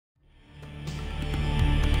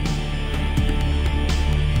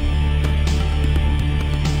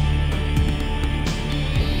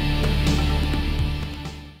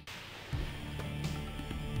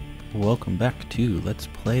welcome back to Let's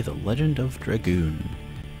Play the Legend of Dragoon.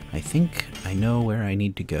 I think I know where I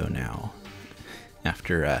need to go now.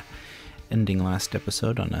 After ending last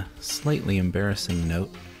episode on a slightly embarrassing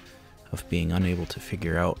note of being unable to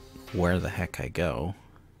figure out where the heck I go,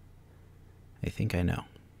 I think I know.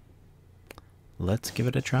 Let's give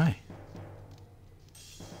it a try.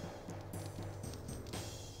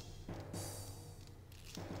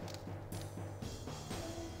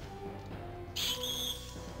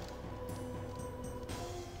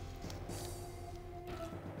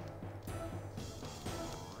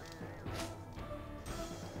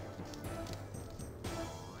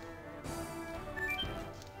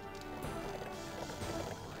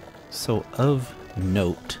 So, of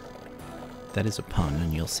note, that is a pun,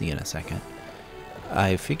 and you'll see in a second,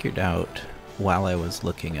 I figured out while I was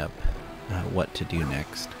looking up what to do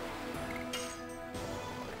next,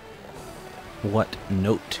 what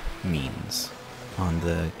note means on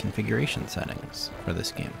the configuration settings for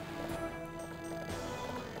this game.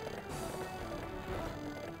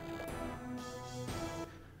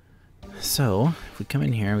 So, if we come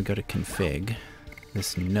in here and we go to config,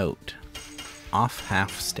 this note, off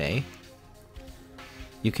half stay,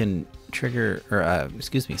 you can trigger, or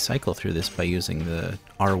cycle through this by using the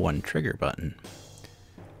R1 trigger button.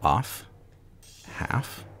 Off,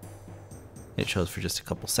 half, it shows for just a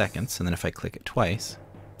couple seconds, and then if I click it twice,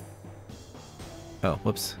 oh,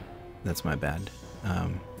 whoops, that's my bad.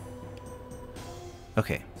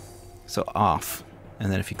 Okay, so off, and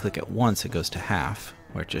then if you click it once, it goes to half,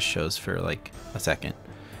 where it just shows for like a second,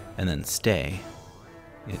 and then stay,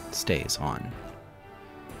 it stays on.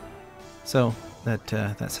 So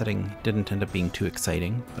that setting didn't end up being too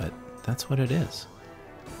exciting, but that's what it is.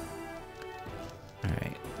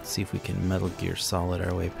 Alright, let's see if we can Metal Gear Solid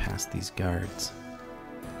our way past these guards.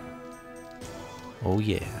 Oh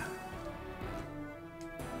yeah.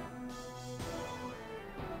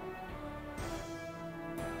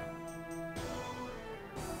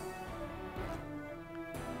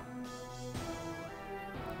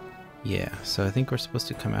 Yeah, so I think we're supposed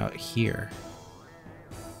to come out here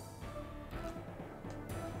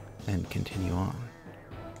and continue on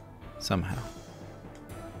somehow.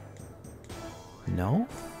 No?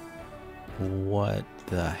 What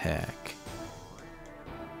the heck?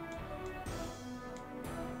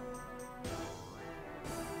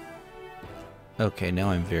 Okay, now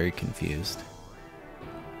I'm very confused.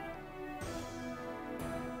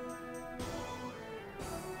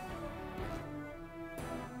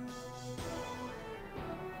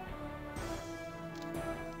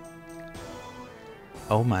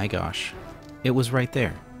 Oh my gosh. It was right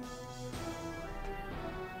there.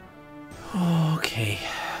 Okay.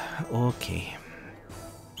 Okay.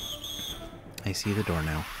 I see the door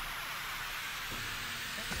now.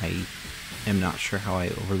 I am not sure how I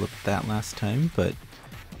overlooked that last time, but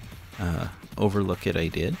overlook it I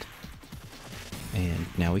did. And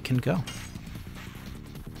now we can go.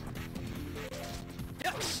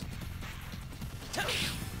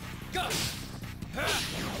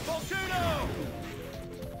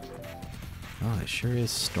 Oh, it sure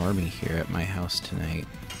is stormy here at my house tonight.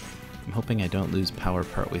 I'm hoping I don't lose power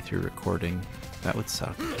partway through recording. That would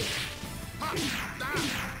suck.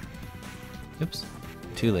 Oops.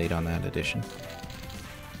 Too late on that addition.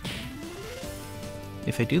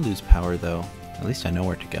 If I do lose power, though, at least I know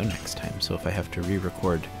where to go next time, so if I have to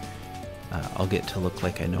re-record, I'll get to look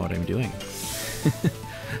like I know what I'm doing.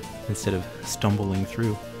 Instead of stumbling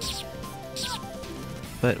through.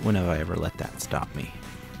 But when have I ever let that stop me?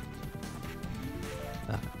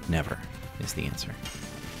 Never is the answer.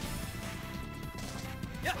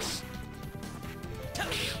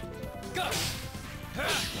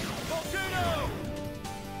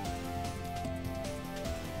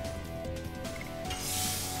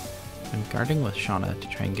 I'm guarding with Shauna to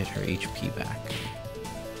try and get her HP back.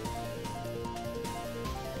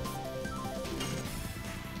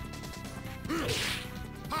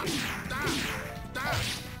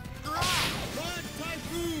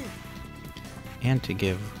 And to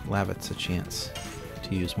give Lavitz a chance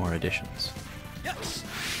to use more additions.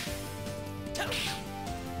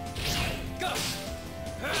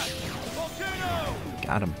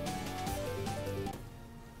 Got him.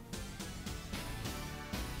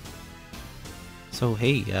 So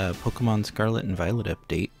hey, Pokemon Scarlet and Violet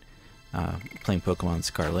update. Playing Pokemon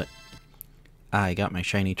Scarlet. I got my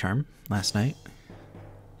shiny charm last night.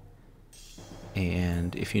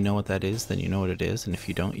 And if you know what that is, then you know what it is, and if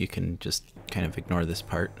you don't, you can just kind of ignore this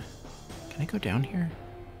part. Can I go down here?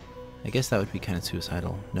 I guess that would be kind of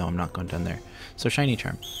suicidal. No, I'm not going down there. So, shiny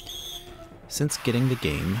charm. Since getting the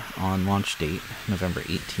game on launch date, November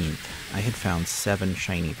 18th, I had found 7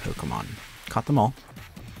 shiny Pokemon. Caught them all.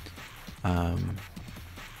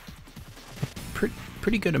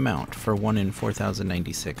 Pretty good amount for 1 in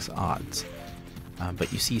 4,096 odds.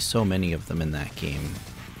 But you see so many of them in that game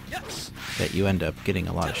that you end up getting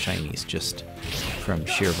a lot of shinies just from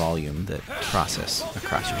sheer volume that process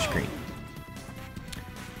across your screen.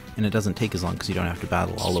 And it doesn't take as long because you don't have to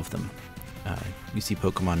battle all of them. You see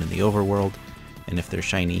Pokemon in the overworld, and if they're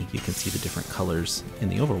shiny, you can see the different colors in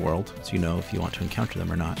the overworld, so you know if you want to encounter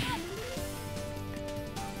them or not.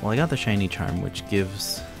 Well, I got the shiny charm, which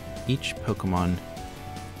gives each Pokemon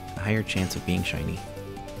a higher chance of being shiny.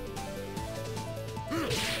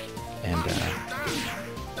 And,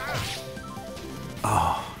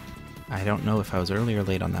 oh, I don't know if I was early or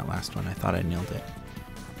late on that last one. I thought I nailed it.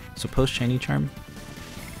 So post shiny charm,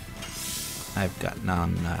 I've gotten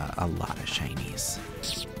on a lot of shinies.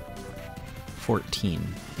 14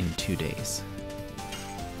 in 2 days.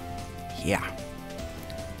 Yeah.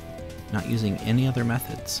 Not using any other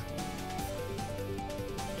methods.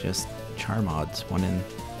 Just charm odds. 1 in,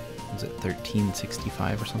 was it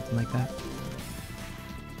 1365 or something like that?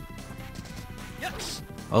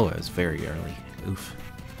 Oh, it was very early. Oof.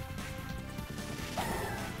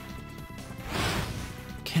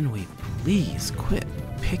 Can we please quit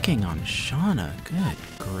picking on Shauna? Good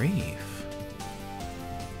grief.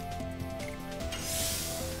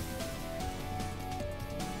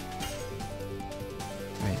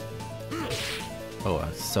 Right. Oh,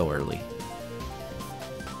 so early.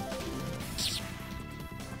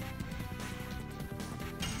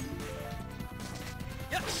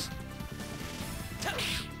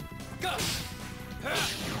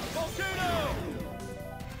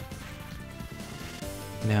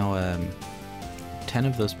 Now, 10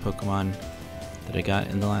 of those Pokemon that I got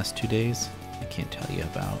in the last 2 days, I can't tell you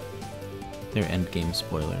about. They're endgame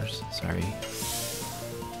spoilers, sorry.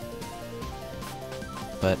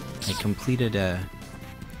 But I completed a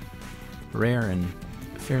rare and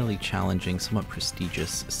fairly challenging, somewhat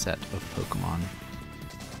prestigious set of Pokemon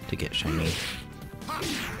to get shiny. I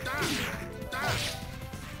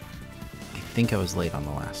think I was late on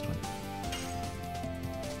the last one.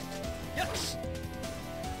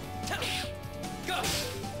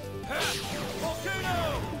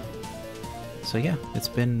 So yeah, it's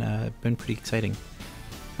been pretty exciting.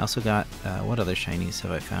 I also got, what other shinies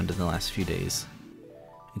have I found in the last few days?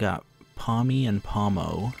 I got Pawmi and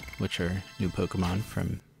Pawmo, which are new Pokemon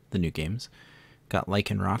from the new games. Got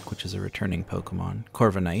Lycanroc, which is a returning Pokemon.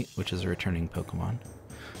 Corviknight, which is a returning Pokemon.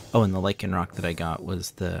 Oh, and the Lycanroc that I got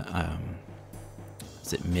was the,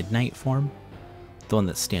 is it Midnight form? The one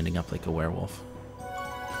that's standing up like a werewolf.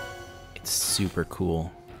 It's super cool.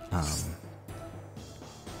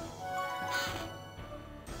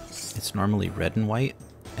 It's normally red and white,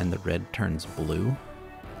 and the red turns blue.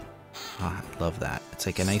 Ah, I love that. It's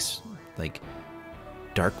like a nice, like,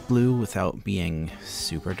 dark blue without being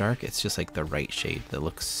super dark. It's just like the right shade that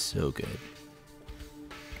looks so good.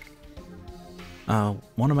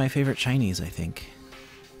 One of my favorite shinies, I think.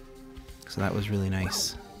 So that was really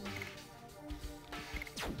nice.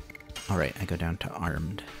 Alright, I go down to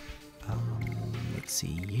Armed. Let's see,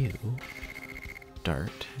 you.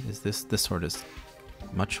 Dart. Is this sword is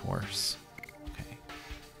much worse. Okay.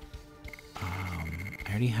 I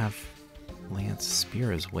already have Lance.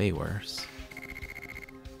 Spear is way worse.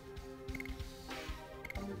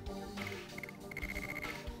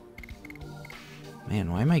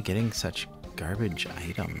 Man, why am I getting such garbage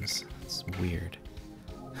items? It's weird.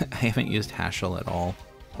 I haven't used Hashel at all.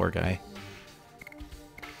 Poor guy.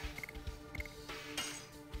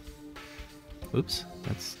 Oops,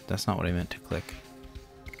 that's not what I meant to click.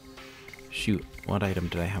 Shoot, what item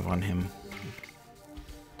did I have on him?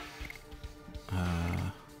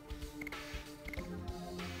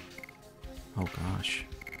 Oh gosh.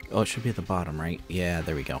 Oh, it should be at the bottom, right? Yeah,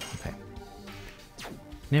 there we go. Okay.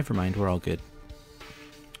 Never mind, we're all good.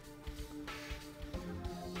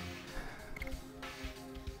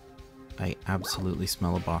 I absolutely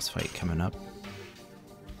smell a boss fight coming up.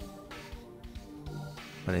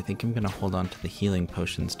 But I think I'm going to hold on to the healing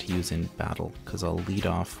potions to use in battle, because I'll lead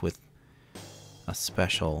off with a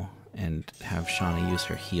special and have Shauna use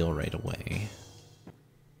her heal right away.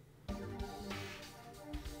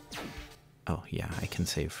 Oh yeah, I can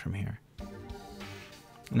save from here.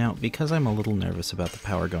 Now, because I'm a little nervous about the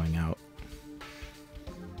power going out,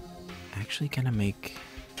 I'm actually going to make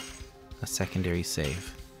a secondary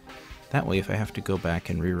save. That way, if I have to go back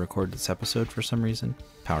and re-record this episode for some reason,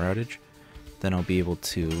 power outage, then I'll be able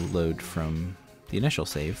to load from the initial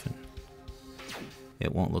save and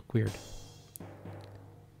it won't look weird.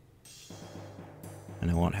 And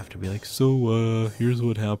I won't have to be like, so, here's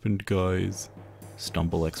what happened, guys.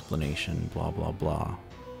 Stumble explanation, blah, blah, blah.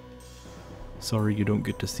 Sorry you don't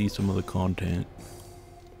get to see some of the content.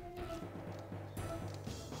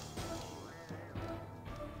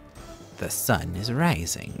 The sun is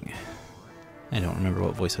rising. I don't remember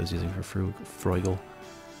what voice I was using for Frugal.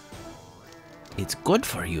 It's good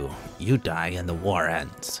for you. You die and the war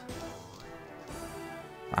ends.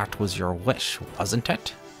 That was your wish, wasn't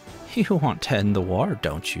it? You want to end the war,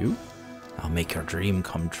 don't you? I'll make your dream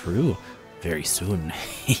come true very soon.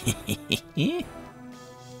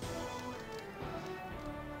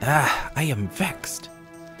 Ah, I am vexed.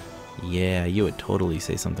 Yeah, you would totally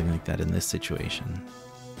say something like that in this situation.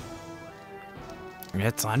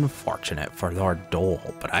 It's unfortunate for Lord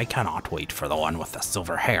Dole, but I cannot wait for the one with the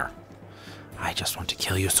silver hair. I just want to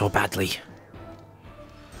kill you so badly.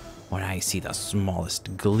 When I see the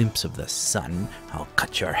smallest glimpse of the sun, I'll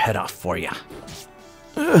cut your head off for you.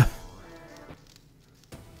 Ugh.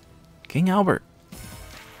 King Albert.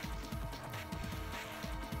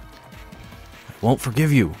 I won't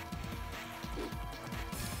forgive you.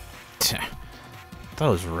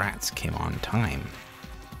 Those rats came on time.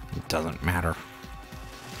 It doesn't matter.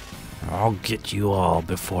 I'll get you all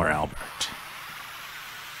before Albert.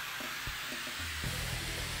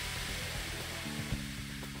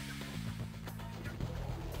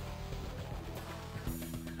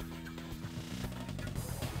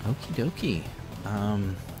 Okie dokie.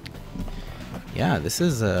 Yeah, this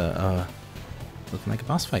is looking like a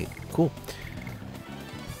boss fight. Cool.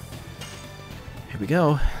 Here we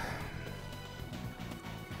go.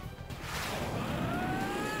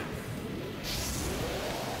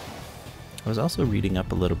 I was also reading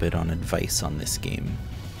up a little bit on advice on this game,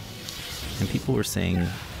 and people were saying,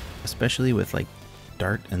 especially with like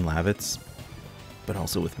Dart and Lavitz, but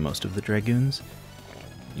also with most of the Dragoons,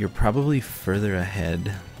 you're probably further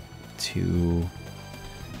ahead to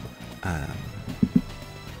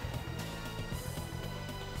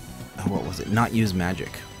what was it? Not use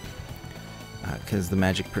magic, because the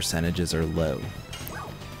magic percentages are low.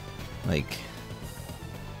 Like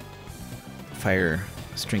fire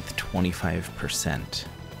strength 25%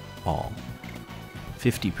 all,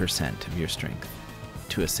 50% of your strength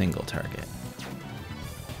to a single target.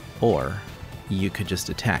 Or you could just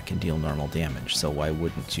attack and deal normal damage, so why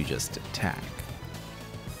wouldn't you just attack?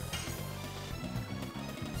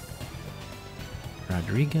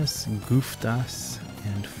 Rodriguez, Guftas,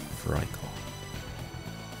 and Freuchel.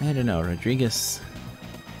 I don't know, Rodriguez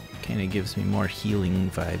kind of gives me more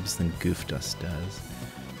healing vibes than Guftas does.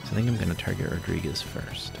 So I think I'm going to target Rodriguez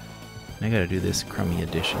first. And I gotta do this crummy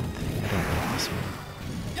addition thing. I don't like this one.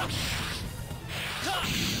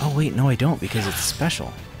 Oh wait, no I don't, because it's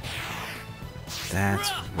special.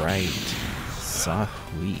 That's right.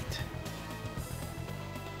 Sweet.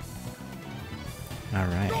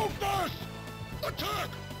 Alright.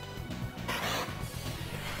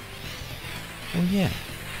 Oh yeah.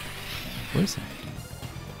 Voice acting.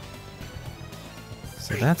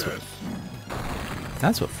 So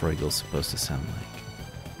that's what Freugel's supposed to sound like.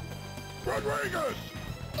 Rodriguez!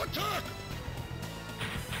 Attack!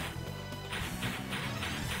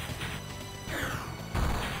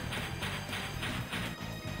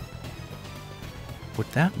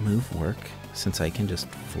 Would that move work since I can just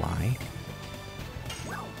fly?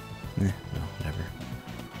 Well, whatever.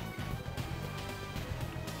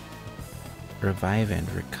 Revive and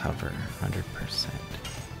recover, 100%.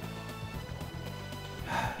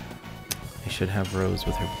 I should have Rose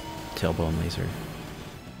with her tailbone laser.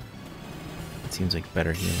 It seems like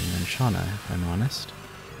better healing than Shauna, if I'm honest.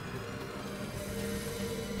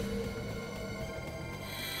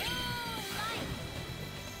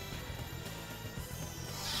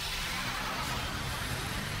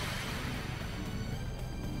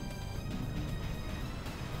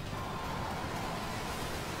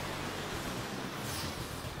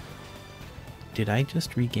 Did I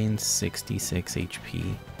just regain 66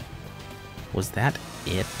 HP? Was that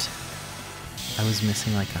it? I was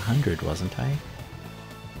missing like 100, wasn't I?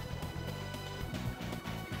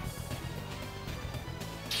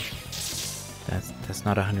 That's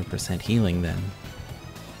not 100% healing then.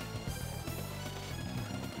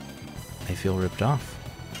 I feel ripped off.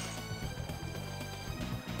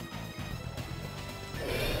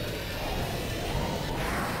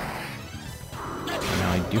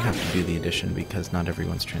 Now I do have to do the addition because not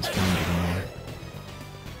everyone's transformed anymore.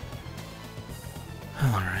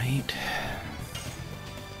 Alright.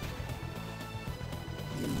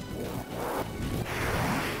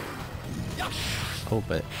 Oh,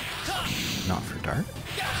 but not for Dart.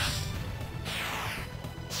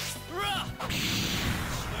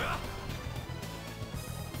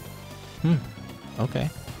 Okay.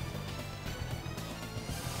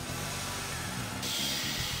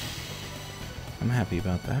 I'm happy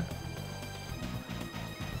about that.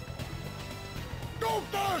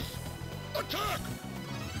 Don't dash! Attack!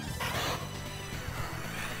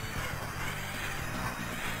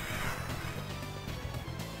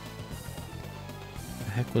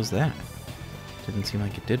 The heck was that? Didn't seem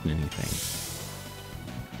like it did anything.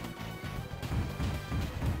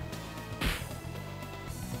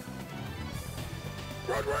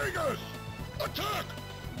 Rodriguez! Attack!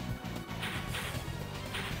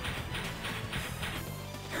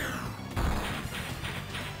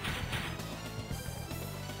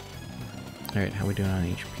 Alright, how we doing on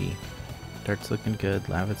HP? Dart's looking good,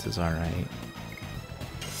 Lavitz is alright.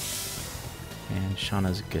 And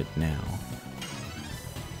Shauna's good now.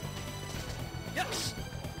 Yes!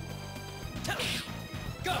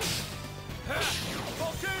 Go!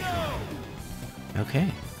 Volcano!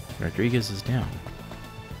 Okay, Rodriguez is down.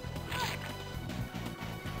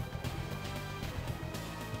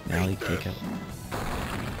 Now he take out.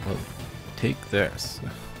 Whoa, take this.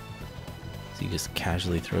 So he just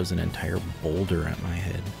casually throws an entire boulder at my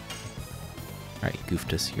head. Alright,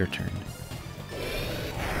 Gooftus, your turn.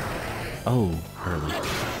 Oh, early.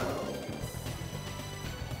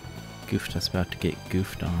 Gooftus about to get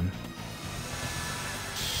goofed on.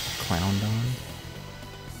 Clowned on.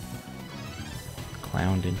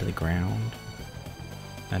 Clowned into the ground.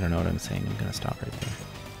 I don't know what I'm saying. I'm gonna stop right there.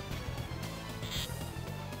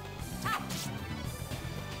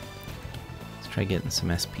 Let's try getting some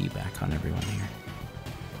SP back on everyone here.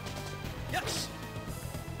 Yes!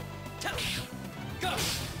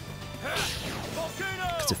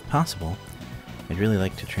 Because if possible, I'd really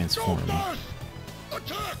like to transform Attack!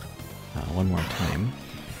 one more time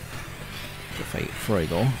to fight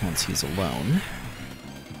Freugle once he's alone.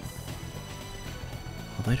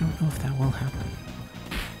 Although I don't know if that will happen.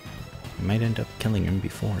 I might end up killing him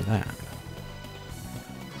before that.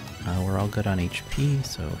 We're all good on HP,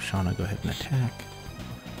 so Shauna, go ahead and attack.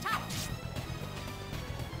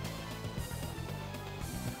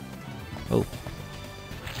 Oh.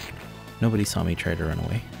 Nobody saw me try to run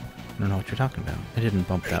away. I don't know what you're talking about. I didn't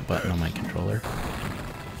bump that button on my controller.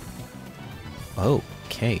 Oh,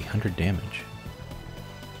 okay, 100 damage.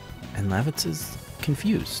 And Lavitz is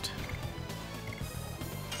confused.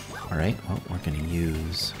 Alright, well, we're gonna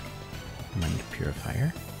use Mind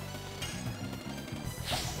Purifier.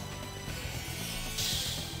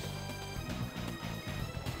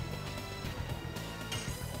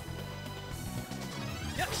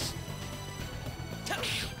 Yes!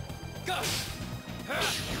 Go!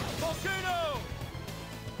 Volcano!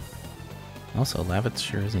 Also, Lavitz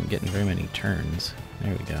sure isn't getting very many turns.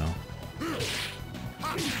 There we go.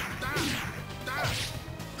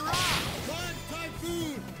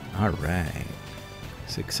 Alright.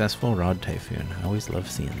 Successful Rod Typhoon. I always love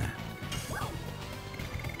seeing that.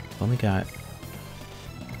 I've only got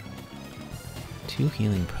 2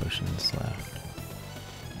 healing potions left.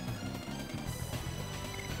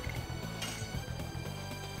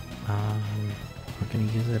 We're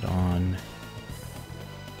gonna use it on...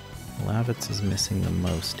 Lavitz is missing the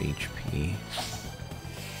most HP.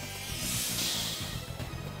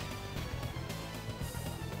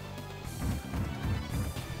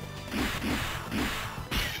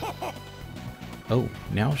 Oh,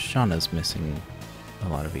 now Shauna's missing a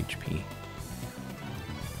lot of HP.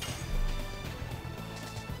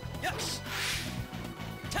 Yes!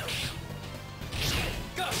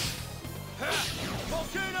 Go!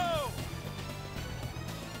 Volcano!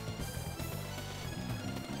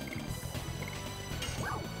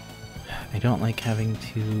 I don't like having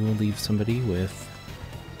to leave somebody with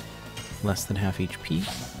less than half HP,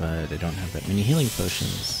 but I don't have that many healing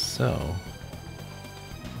potions, so...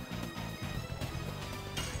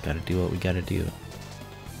 Gotta do what we gotta do.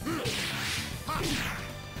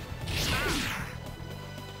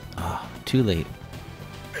 Ah, oh, too late.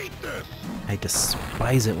 I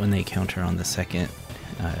despise it when they counter on the second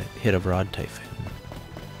hit of Rod Typhoon.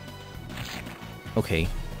 Okay,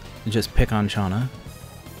 just pick on Shauna.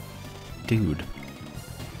 Dude.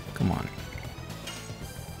 Come on.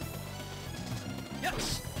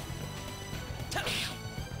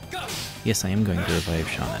 Yes, I am going to revive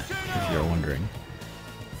Shauna, if you're wondering.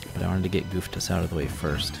 But I wanted to get Gooftus out of the way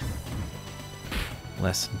first.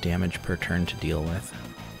 Less damage per turn to deal with.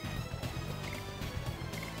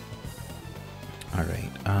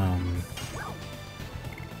 Alright,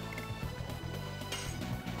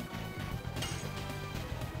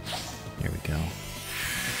 there we go.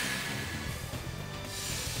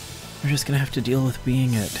 We're just gonna have to deal with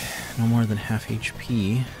being at no more than half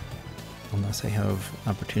HP. Unless I have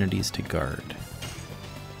opportunities to guard.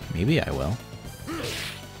 Maybe I will.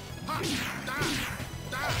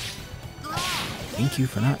 Thank you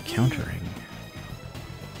for not countering.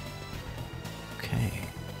 Okay.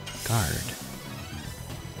 Guard.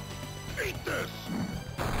 Eat this.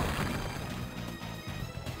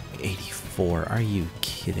 84. Are you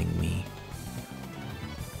kidding me?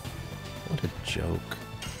 What a joke.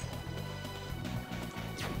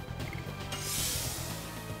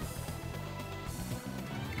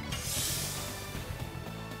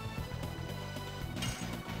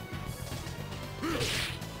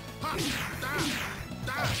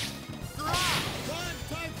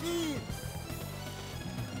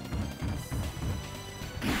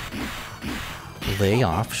 Lay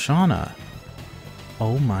off Shauna.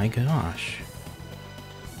 Oh my gosh.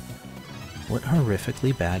 What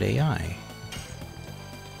horrifically bad AI.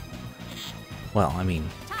 Well, I mean,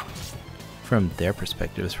 from their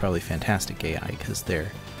perspective, it's probably fantastic AI because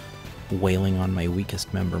they're wailing on my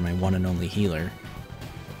weakest member, my one and only healer,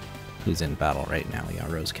 who's in battle right now. Yeah,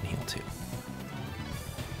 Rose can heal too.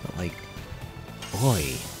 But like,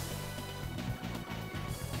 boy.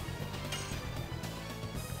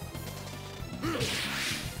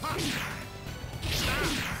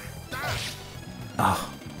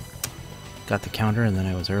 Oh, got the counter and then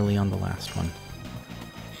I was early on the last one.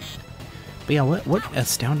 But yeah, what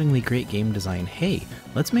astoundingly great game design. Hey,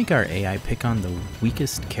 let's make our AI pick on the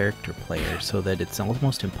weakest character player so that it's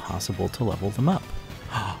almost impossible to level them up.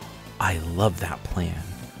 I love that plan.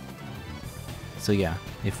 So yeah,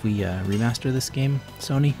 if we remaster this game,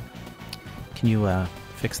 Sony, can you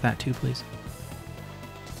fix that too, please?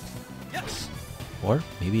 Yes. Or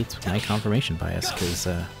maybe it's my confirmation bias, because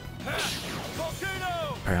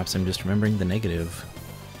perhaps I'm just remembering the negative.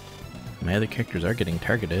 My other characters are getting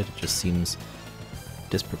targeted, it just seems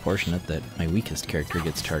disproportionate that my weakest character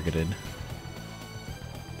gets targeted.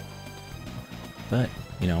 But,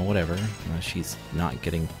 you know, whatever. She's not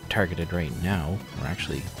getting targeted right now. We're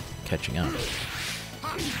actually catching up.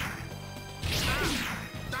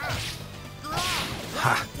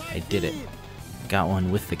 Ha! I did it. Got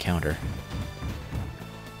one with the counter.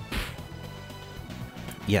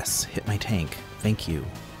 Yes, hit my tank. Thank you.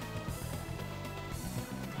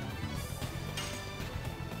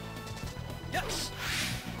 Yes.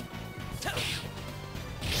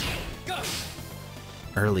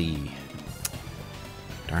 Early.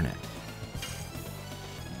 Darn it.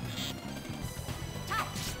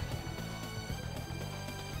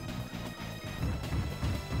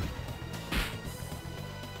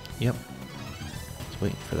 Yep. Just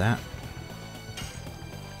waiting for that.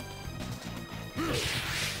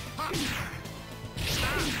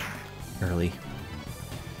 Early.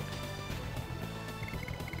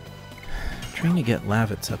 Trying to get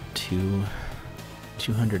Lavitz up to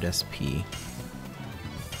 200 SP.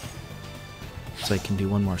 So I can do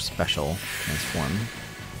one more special transform.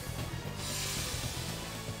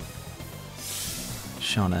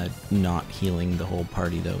 Shauna not healing the whole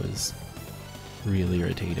party though is really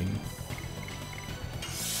irritating.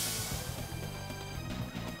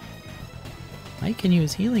 I can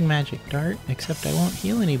use healing magic dart, except I won't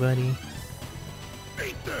heal anybody.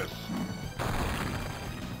 Eat this.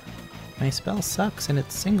 My spell sucks and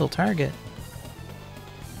it's single target.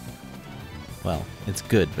 Well, it's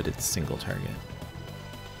good, but it's single target.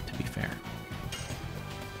 To be fair.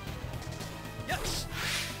 Yes.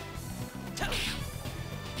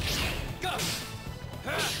 Go.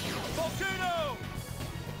 Volcano.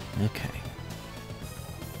 Okay.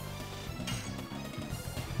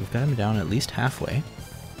 We've got him down at least halfway.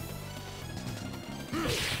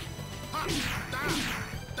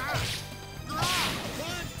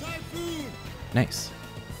 Nice.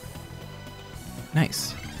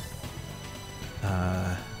 Nice.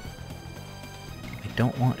 I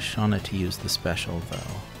don't want Shauna to use the special, though.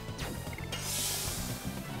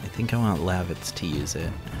 I think I want Lavitz to use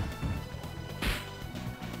it.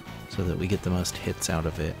 So that we get the most hits out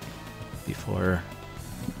of it before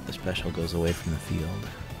the special goes away from the field.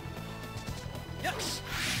 Yes.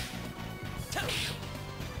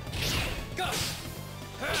 Go.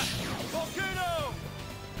 Volcano.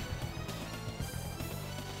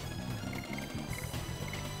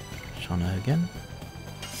 Shauna again.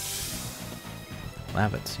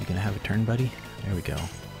 Lavitz, you gonna have a turn, buddy? There we go.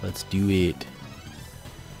 Let's do it.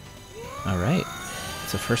 Alright.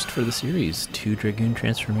 It's a first for the series. 2 Dragoon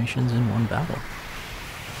transformations in one battle.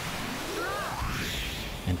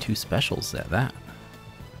 And 2 specials at that.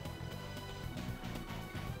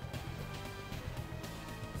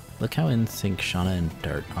 Look how in sync Shauna and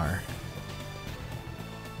Dart are.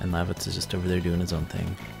 And Lavitz is just over there doing his own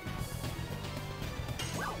thing.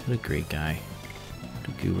 What a great guy. What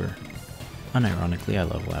a goober. Unironically, I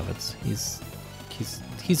love Lavitz. He's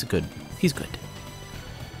good. He's good.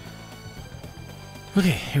 Okay,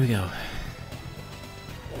 here we go.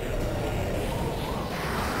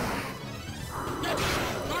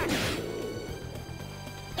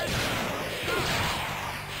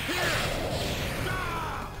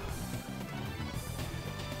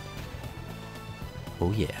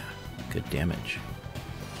 Oh yeah, good damage.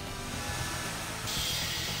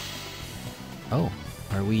 Oh,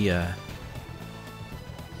 are we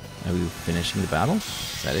finishing the battle?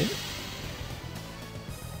 Is that it?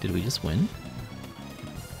 Did we just win?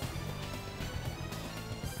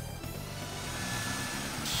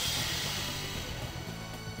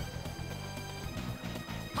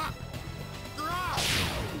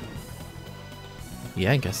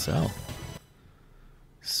 Yeah, I guess so.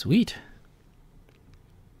 Sweet.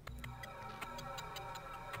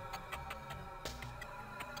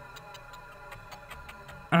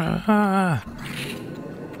 Ah!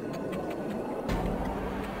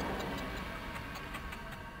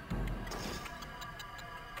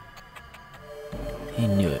 I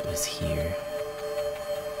knew it was here.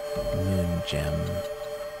 Moon gem.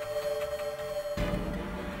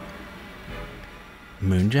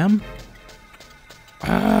 Moon gem?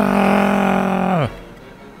 Ah!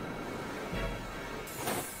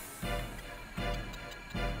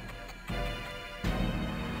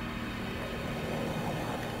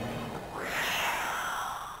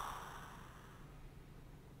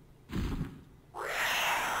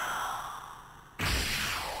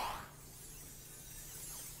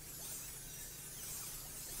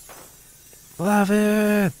 Love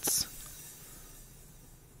it!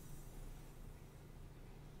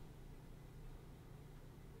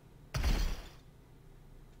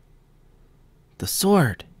 The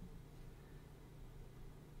sword!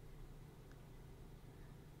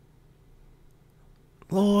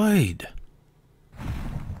 Lloyd!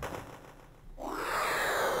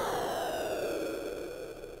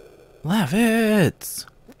 Lavitz!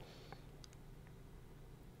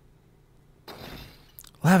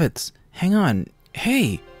 Lavitz, hang on.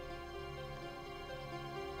 Hey!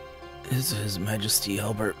 Is His Majesty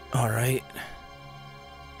Albert alright?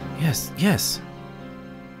 Yes, yes.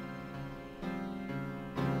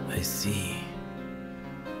 I see.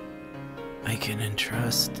 I can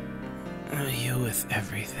entrust you with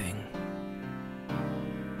everything.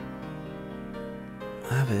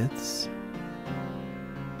 Lavitz.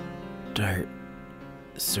 Dart.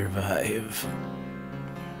 Survive.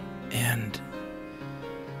 And...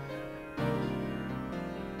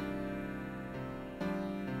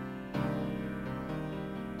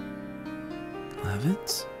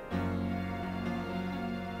 Lavitz?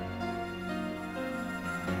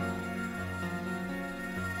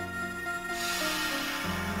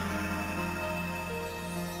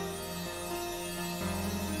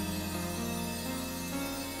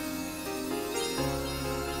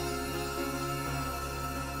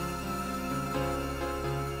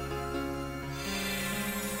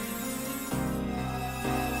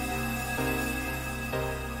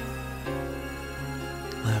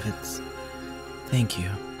 Lavitz, thank you.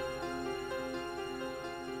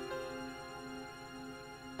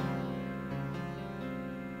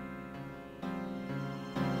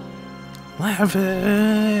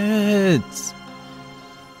 Lavitz!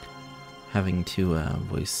 Having to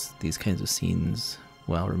voice these kinds of scenes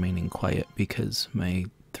while remaining quiet because my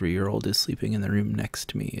 3-year-old is sleeping in the room next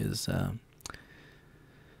to me is...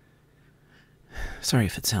 Sorry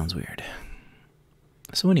if it sounds weird.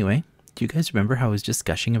 So anyway, do you guys remember how I was just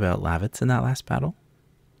gushing about Lavitz in that last battle?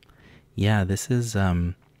 Yeah, this is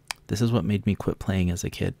what made me quit playing as a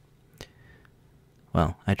kid.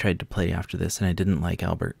 Well, I tried to play after this and I didn't like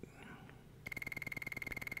Albert.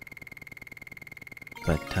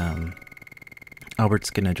 But Albert's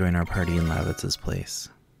gonna join our party in Lavitz's place.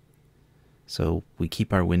 So we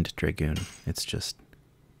keep our Wind Dragoon. It's just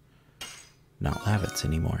not Lavitz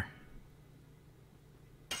anymore.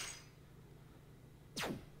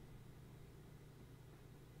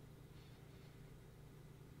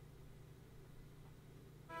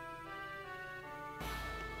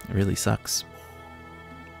 It really sucks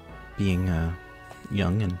being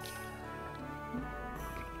young and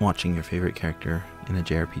watching your favorite character in a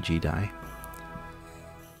JRPG die.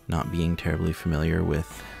 Not being terribly familiar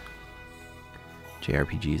with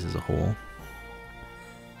JRPGs as a whole.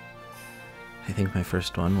 I think my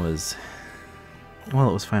first one was, well,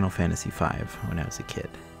 it was Final Fantasy V when I was a kid.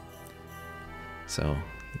 So,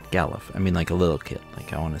 Galuf. I mean, like a little kid.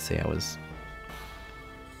 Like, I want to say I was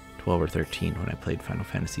 12 or 13 when I played Final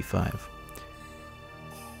Fantasy V.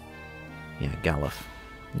 Yeah, Galuf.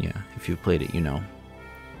 Yeah, if you've played it, you know.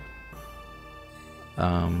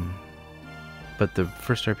 But the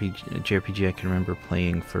first JRPG I can remember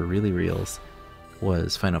playing for really reals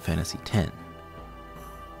was Final Fantasy X.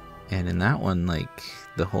 And in that one, like,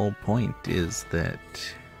 the whole point is that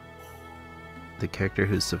the character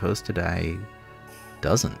who's supposed to die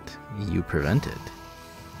doesn't. You prevent it.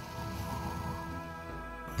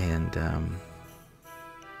 And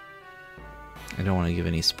I don't want to give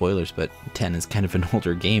any spoilers, but 10 is kind of an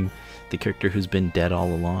older game. The character who's been dead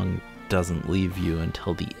all along doesn't leave you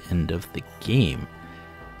until the end of the game.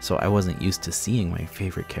 So I wasn't used to seeing my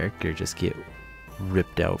favorite character just get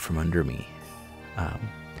ripped out from under me.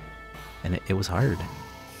 And it was hard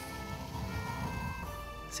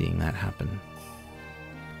seeing that happen.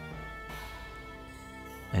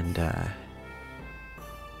 And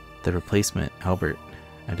the replacement, Albert,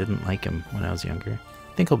 I didn't like him when I was younger.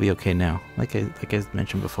 I think I'll be okay now. Like I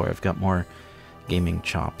mentioned before, I've got more gaming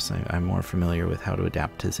chops. I'm more familiar with how to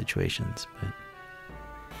adapt to situations. But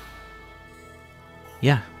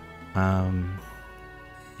yeah,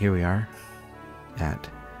 here we are at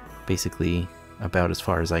basically about as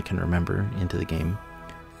far as I can remember into the game.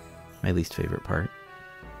 My least favorite part.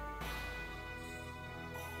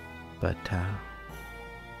 But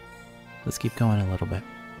let's keep going a little bit.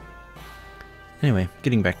 Anyway,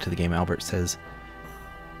 getting back to the game, Albert says,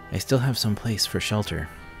 I still have some place for shelter.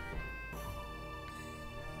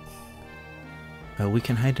 We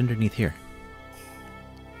can hide underneath here.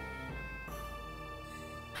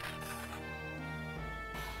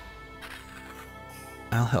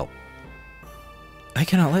 I'll help. I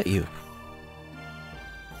cannot let you.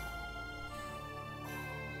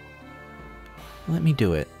 Let me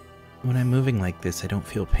do it. When I'm moving like this, I don't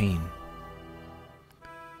feel pain.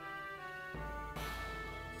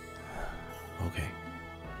 Okay.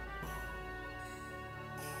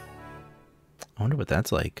 I wonder what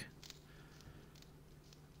that's like.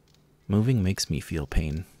 Moving makes me feel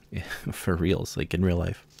pain. For reals, like in real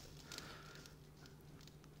life.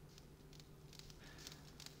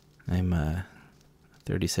 I'm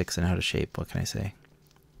 36 and out of shape, what can I say?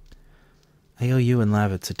 I owe you and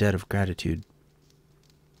Lavitz a debt of gratitude.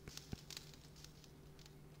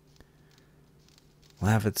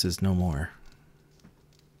 Lavitz is no more.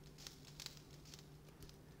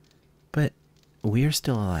 But we are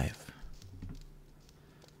still alive.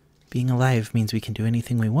 Being alive means we can do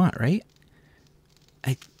anything we want, right?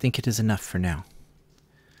 I think it is enough for now.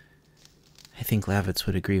 I think Lavitz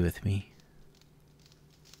would agree with me.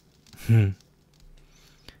 It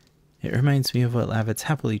reminds me of what Lavitz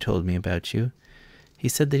happily told me about you. He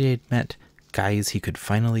said that he had met guys he could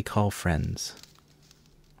finally call friends.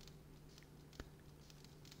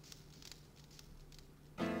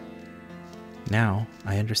 Now,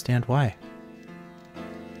 I understand why.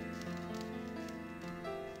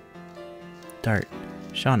 Dart,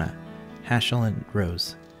 Shauna, Haschel, and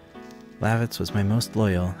Rose. Lavitz was my most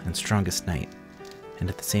loyal and strongest knight, and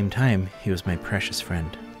at the same time, he was my precious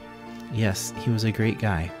friend. Yes, he was a great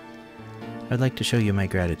guy. I'd like to show you my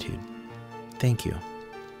gratitude. Thank you.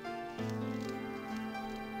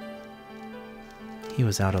 He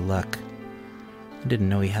was out of luck. I didn't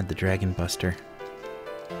know he had the Dragon Buster.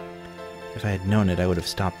 If I had known it, I would have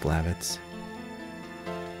stopped Lavitz.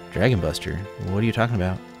 Dragon Buster? What are you talking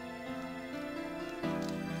about?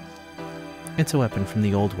 It's a weapon from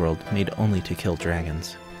the old world, made only to kill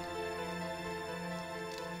dragons.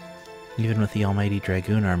 Even with the almighty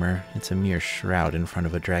Dragoon armor, it's a mere shroud in front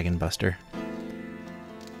of a Dragon Buster.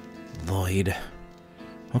 Lloyd.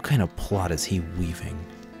 What kind of plot is he weaving?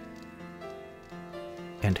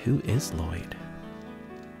 And who is Lloyd?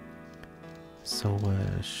 So,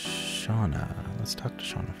 Shauna. Let's talk to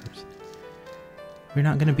Shauna first. We're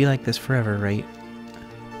not gonna be like this forever, right?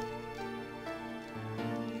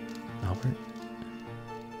 Albert?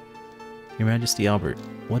 Your Majesty Albert,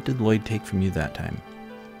 what did Lloyd take from you that time?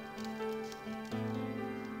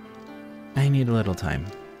 I need a little time.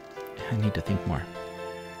 I need to think more.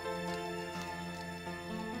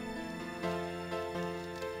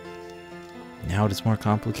 Now it is more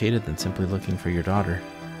complicated than simply looking for your daughter.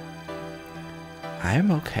 I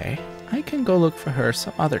am okay. I can go look for her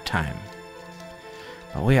some other time.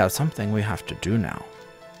 But we have something we have to do now.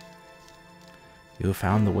 You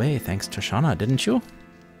found the way thanks to Shauna, didn't you?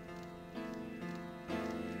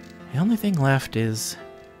 The only thing left is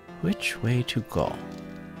which way to go.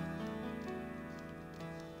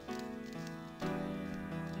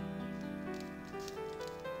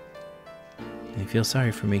 I feel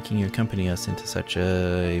sorry for making you accompany us into such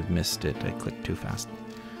a... I missed it. I clicked too fast.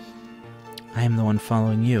 I am the one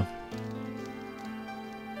following you.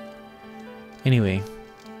 Anyway,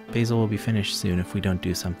 Basil will be finished soon if we don't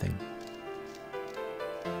do something.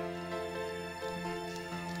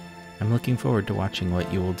 I'm looking forward to watching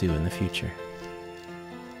what you will do in the future.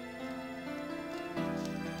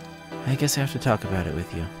 I guess I have to talk about it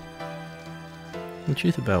with you. The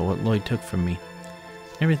truth about what Lloyd took from me.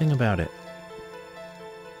 Everything about it.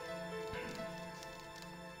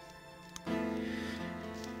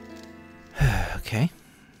 Okay,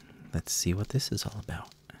 let's see what this is all about.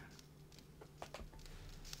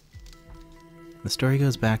 The story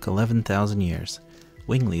goes back 11,000 years.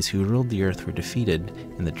 Winglies who ruled the earth were defeated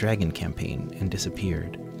in the Dragon campaign and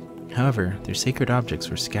disappeared. However, their sacred objects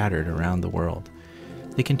were scattered around the world.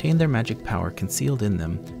 They contained their magic power concealed in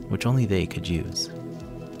them, which only they could use.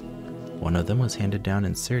 One of them was handed down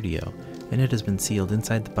in Serdio, and it has been sealed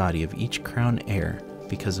inside the body of each crown heir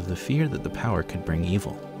because of the fear that the power could bring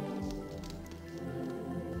evil.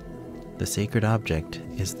 The sacred object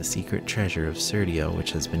is the secret treasure of Serdio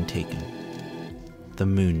which has been taken. The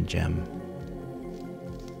Moon Gem.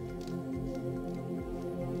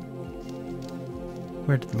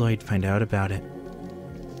 Where did Lloyd find out about it?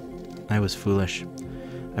 I was foolish.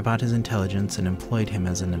 I bought his intelligence and employed him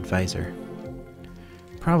as an advisor.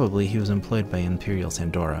 Probably he was employed by Imperial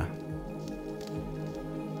Sandora.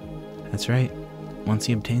 That's right. Once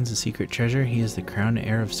he obtains the secret treasure, he is the crowned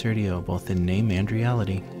heir of Serdio, both in name and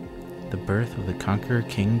reality. The birth of the Conqueror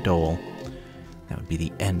King Dole. That would be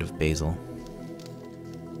the end of Basil.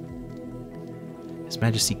 His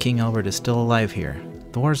Majesty King Albert is still alive here.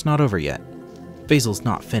 The war's not over yet. Basil's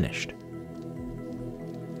not finished.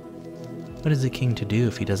 What is the king to do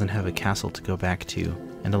if he doesn't have a castle to go back to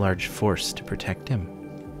and a large force to protect him?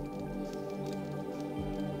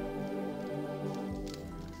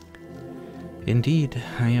 Indeed,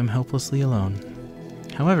 I am helplessly alone.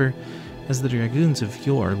 However, as the dragoons of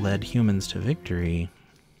yore led humans to victory,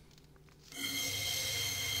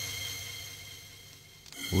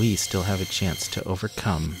 we still have a chance to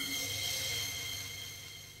overcome.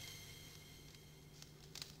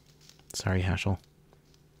 Sorry, Haschel.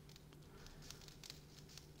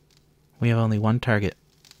 We have only one target,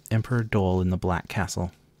 Emperor Dole in the Black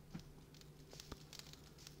Castle.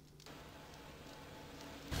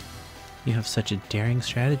 You have such a daring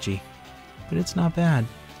strategy, but it's not bad.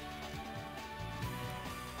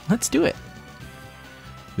 Let's do it.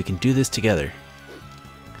 We can do this together.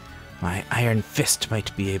 My iron fist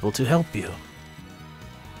might be able to help you.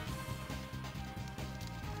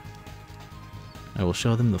 I will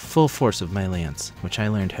show them the full force of my lance, which I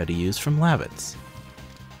learned how to use from Lavitz.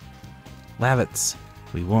 Lavitz,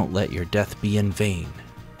 we won't let your death be in vain.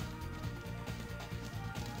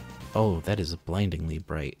 Oh, that is blindingly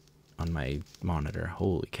bright on my monitor.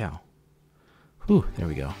 Holy cow. Whew, there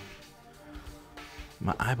we go.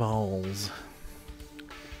 My eyeballs.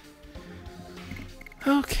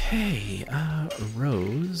 Okay,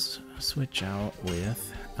 Rose, switch out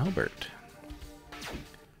with Albert.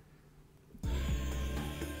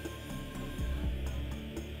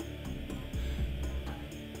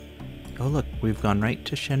 Oh look, we've gone right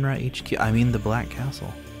to Shinra HQ. I mean the Black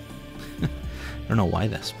Castle. I don't know why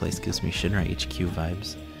this place gives me Shinra HQ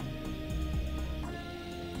vibes.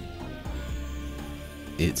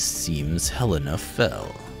 It seems Helena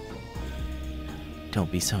fell.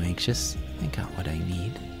 Don't be so anxious. I got what I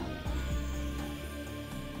need.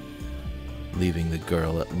 Leaving the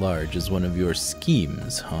girl at large is one of your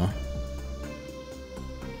schemes, huh?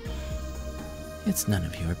 It's none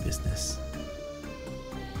of your business.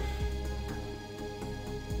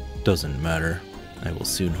 Doesn't matter. I will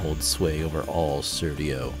soon hold sway over all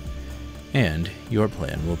Serdio, and your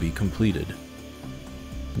plan will be completed.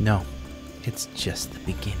 No, it's just the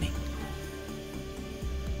beginning.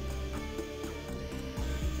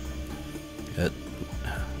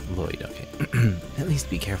 Lloyd, okay. At least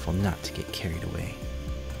be careful not to get carried away.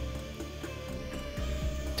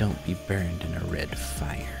 Don't be burned in a red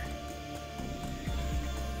fire.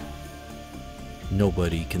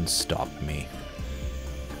 Nobody can stop me.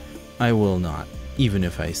 I will not, even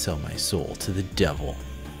if I sell my soul to the devil.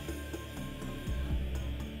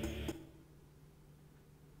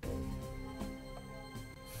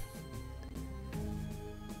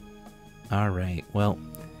 Alright, well,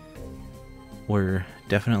 we're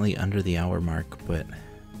definitely under the hour mark, but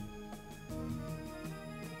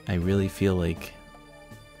I really feel like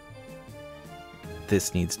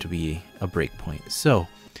this needs to be a break point. So,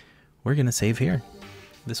 we're going to save here.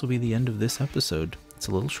 This will be the end of this episode. It's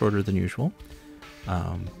a little shorter than usual,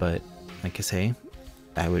 but like I say,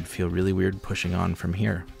 I would feel really weird pushing on from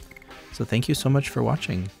here. So thank you so much for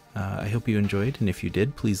watching. I hope you enjoyed, and if you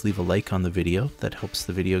did, please leave a like on the video. That helps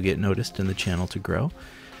the video get noticed and the channel to grow.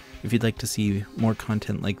 If you'd like to see more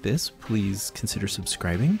content like this, please consider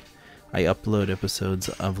subscribing. I upload episodes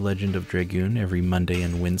of Legend of Dragoon every Monday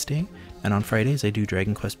and Wednesday, and on Fridays I do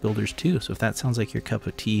Dragon Quest Builders too, so if that sounds like your cup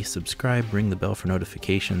of tea, subscribe, ring the bell for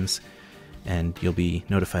notifications, and you'll be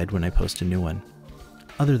notified when I post a new one.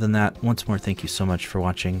 Other than that, once more thank you so much for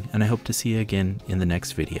watching, and I hope to see you again in the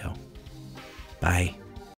next video. Bye.